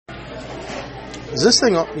Is this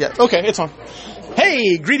thing on? Yeah. Okay, it's on.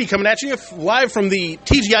 Hey, Greedy coming at you live from the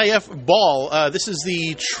TGIF ball. This is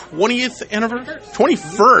the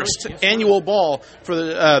 21st annual ball for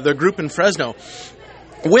the group in Fresno.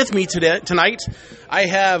 With me tonight, I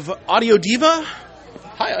have Audio Diva.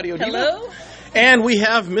 Hi, Audio Diva. Hello. And we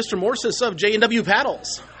have Mr. Morsis of J&W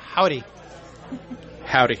Paddles. Howdy.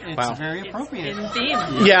 Howdy. It's very appropriate. In theme.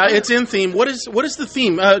 Yeah, it's in theme. What is the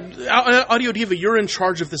theme? Audio Diva, you're in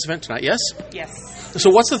charge of this event tonight, yes? Yes. So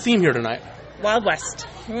what's the theme here tonight? Wild West.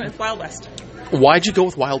 We went with Wild West. Why'd you go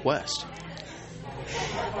with Wild West?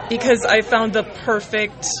 Because I found the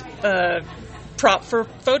perfect prop for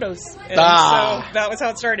photos. And so that was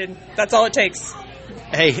how it started. That's all it takes.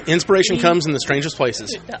 Hey, inspiration comes in the strangest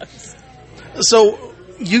places. It does. So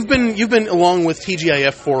you've been along with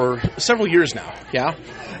TGIF for several years now, yeah?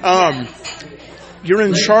 You're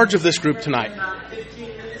in charge of this group tonight.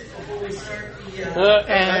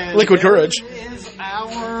 And Liquid Courage. Is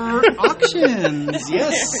our auctions,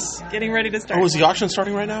 yes. Getting ready to start. Oh, is the auction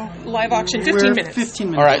starting right now? Live auction, 15 We're minutes. 15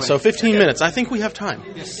 minutes All right, away. so 15 minutes. I think we have time.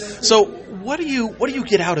 Yes. So what do you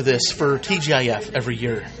get out of this for TGIF every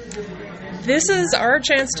year? This is our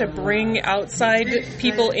chance to bring outside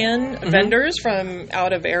people in, vendors from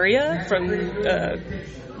out of area, from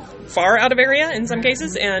far out of area in some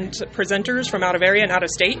cases, and presenters from out of area and out of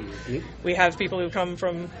state. We have people who come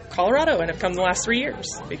from Colorado and have come the last 3 years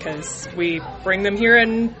because we bring them here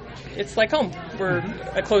and it's like home. We're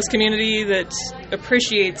a close community that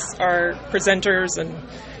appreciates our presenters, and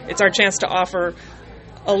it's our chance to offer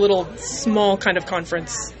a little small kind of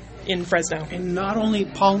conference in Fresno. And not only,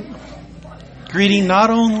 Paul, Greedy, not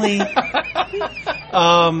only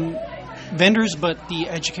vendors, but the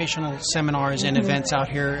educational seminars and events out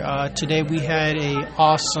here. Today we had a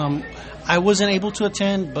awesome, I wasn't able to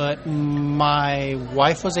attend, but my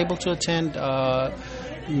wife was able to attend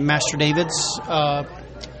Master David's,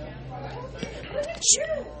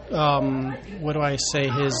 what do I say,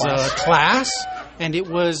 his class. And it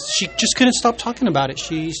was, she just couldn't stop talking about it.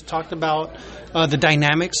 She's talked about the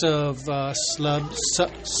dynamics of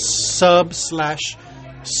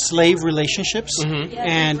sub/slave relationships,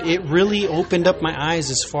 and it really opened up my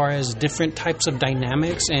eyes as far as different types of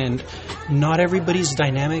dynamics, and not everybody's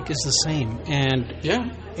dynamic is the same. And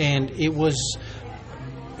and it was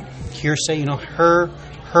hearsay, her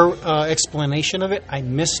explanation of it. I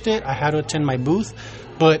missed it. I had to attend my booth.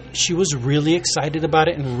 But she was really excited about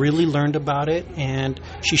it and really learned about it, and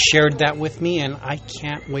she shared that with me, and I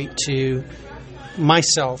can't wait to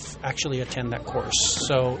myself actually attend that course.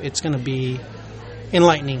 So it's going to be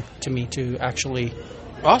enlightening to me to actually.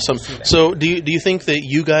 Awesome. So do you think that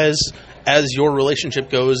you guys, as your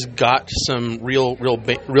relationship goes, got some real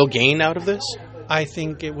gain out of this? I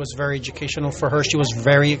think it was very educational for her. She was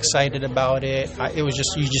very excited about it. It was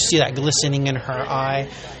just, you just see that glistening in her eye,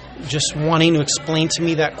 just wanting to explain to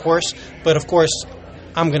me that course. But of course,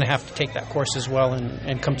 I'm going to have to take that course as well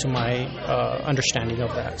and come to my understanding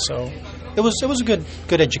of that. So it was a good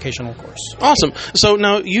educational course. Awesome. So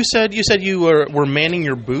now you said you were manning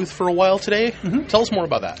your booth for a while today. Mm-hmm. Tell us more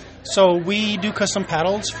about that. So we do custom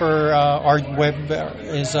paddles for our web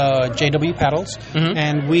is JW Paddles,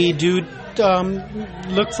 and we do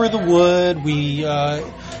look for the wood. We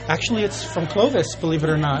actually, it's from Clovis, believe it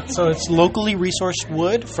or not. So it's locally resourced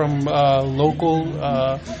wood from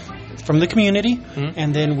from the community,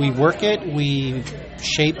 and then we work it, we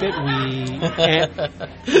shape it,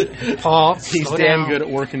 Paul, he's damn good at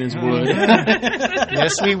working his wood.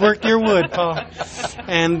 Yes, we work your wood, Paul.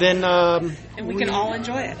 And then And we can all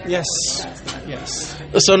enjoy it. yes.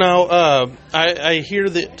 So now I hear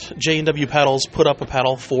that J&W Paddles put up a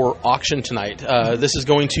paddle for auction tonight. This is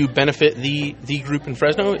going to benefit the group in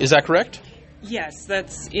Fresno. Is that correct? Yes,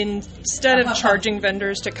 that's instead of charging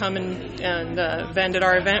vendors to come and vend at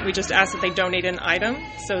our event, we just ask that they donate an item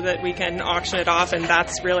so that we can auction it off, and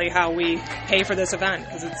that's really how we pay for this event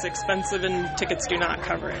because it's expensive and tickets do not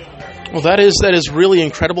cover it. Well, that is really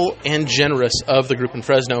incredible and generous of the group in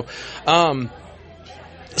Fresno.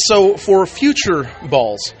 So for future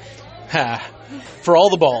balls, for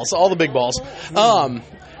all the big balls,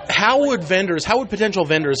 how would potential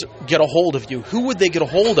vendors get a hold of you? Who would they get a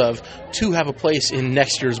hold of to have a place in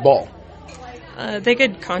next year's ball? They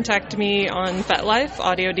could contact me on FetLife,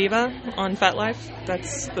 Audio Diva on FetLife.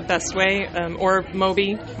 That's the best way. Or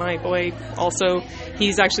Moby, my boy, also.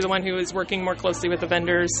 He's actually the one who is working more closely with the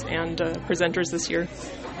vendors and presenters this year.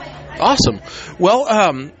 Awesome.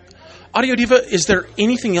 Well, Audio Diva, is there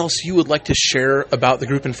anything else you would like to share about the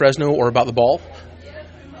group in Fresno or about the ball?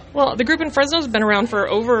 Well, the group in Fresno has been around for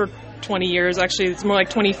over 20 years. Actually, it's more like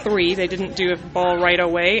 23. They didn't do a ball right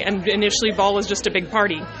away. And initially, ball was just a big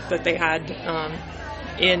party that they had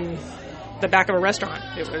in the back of a restaurant.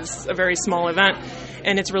 It was a very small event.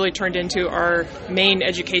 And it's really turned into our main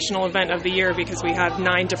educational event of the year because we have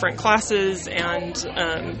 9 different classes and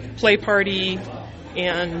play party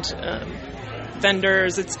and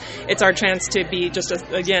vendors. It's our chance to be just,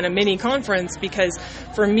 a mini conference, because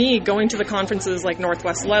for me, going to the conferences like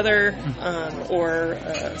Northwest Leather or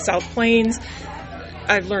South Plains,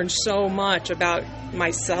 I've learned so much about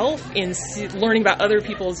myself in learning about other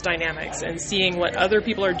people's dynamics and seeing what other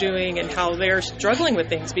people are doing and how they're struggling with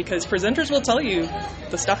things, because presenters will tell you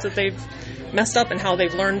the stuff that they've messed up and how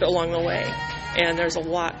they've learned along the way. And there's a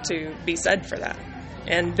lot to be said for that.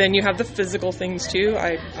 And then you have the physical things too.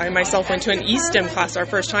 I myself went to an eSTEM class, our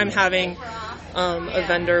first time having a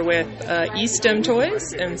vendor with eSTEM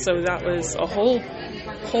toys, and so that was a whole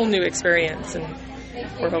new experience, and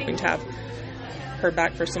we're hoping to have her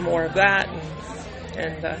back for some more of that.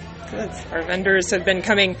 And our vendors have been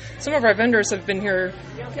coming. Some of our vendors have been here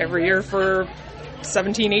every year for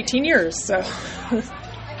 17, 18 years. So,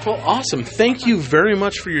 well, awesome. Thank you very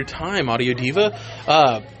much for your time, Audio Diva.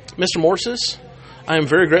 Mr. Morses, I am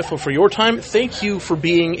very grateful for your time. Thank you for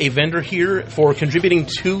being a vendor here, for contributing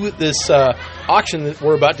to this auction that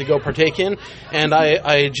we're about to go partake in. And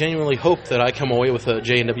I genuinely hope that I come away with a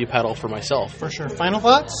J&W paddle for myself. For sure. Final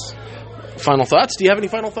thoughts? Final thoughts? Do you have any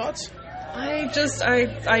final thoughts?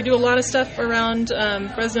 I do a lot of stuff around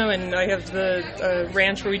Fresno, and I have the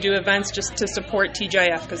ranch where we do events just to support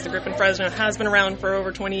TGIF, because the group in Fresno has been around for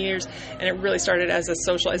over 20 years, and it really started as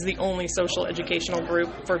the only social educational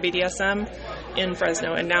group for BDSM in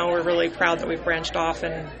Fresno, and now we're really proud that we've branched off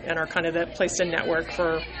and are kind of the place to network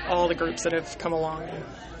for all the groups that have come along.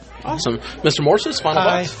 Awesome. Mr. Morses, final thoughts?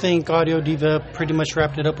 I think Audio Diva pretty much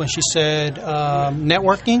wrapped it up when she said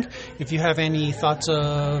networking. If you have any thoughts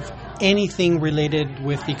of anything related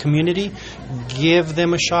with the community, give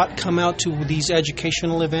them a shot. Come out to these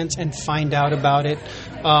educational events and find out about it.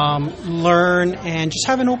 Learn and just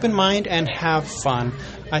have an open mind and have fun.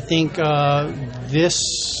 I think this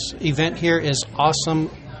event here is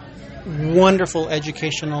awesome. Wonderful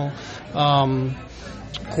educational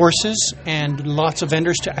courses, and lots of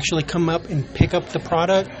vendors to actually come up and pick up the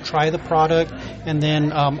product, try the product, and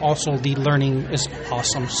then also the learning is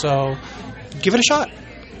awesome. So give it a shot.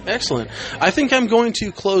 Excellent. I think I'm going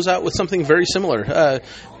to close out with something very similar.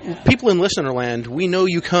 People in listener land, we know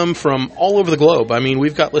you come from all over the globe. I mean,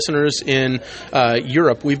 we've got listeners in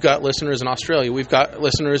Europe. We've got listeners in Australia. We've got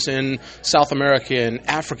listeners in South America and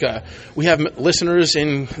Africa. We have listeners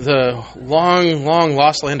in the long, long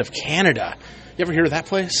lost land of Canada. You ever hear of that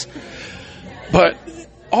place? But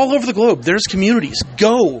all over the globe, there's communities.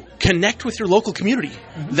 Go connect with your local community.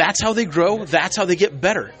 That's how they grow. That's how they get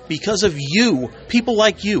better. Because of you, people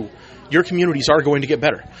like you, your communities are going to get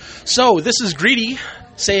better. So this is Greedy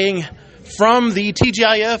saying from the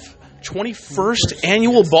TGIF 21st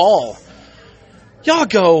Annual Ball, y'all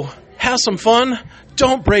go have some fun.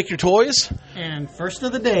 Don't break your toys. And first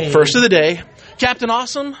of the day, Captain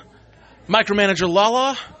Awesome, Micromanager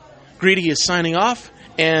Lala, Greedy is signing off,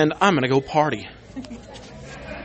 and I'm going to go party.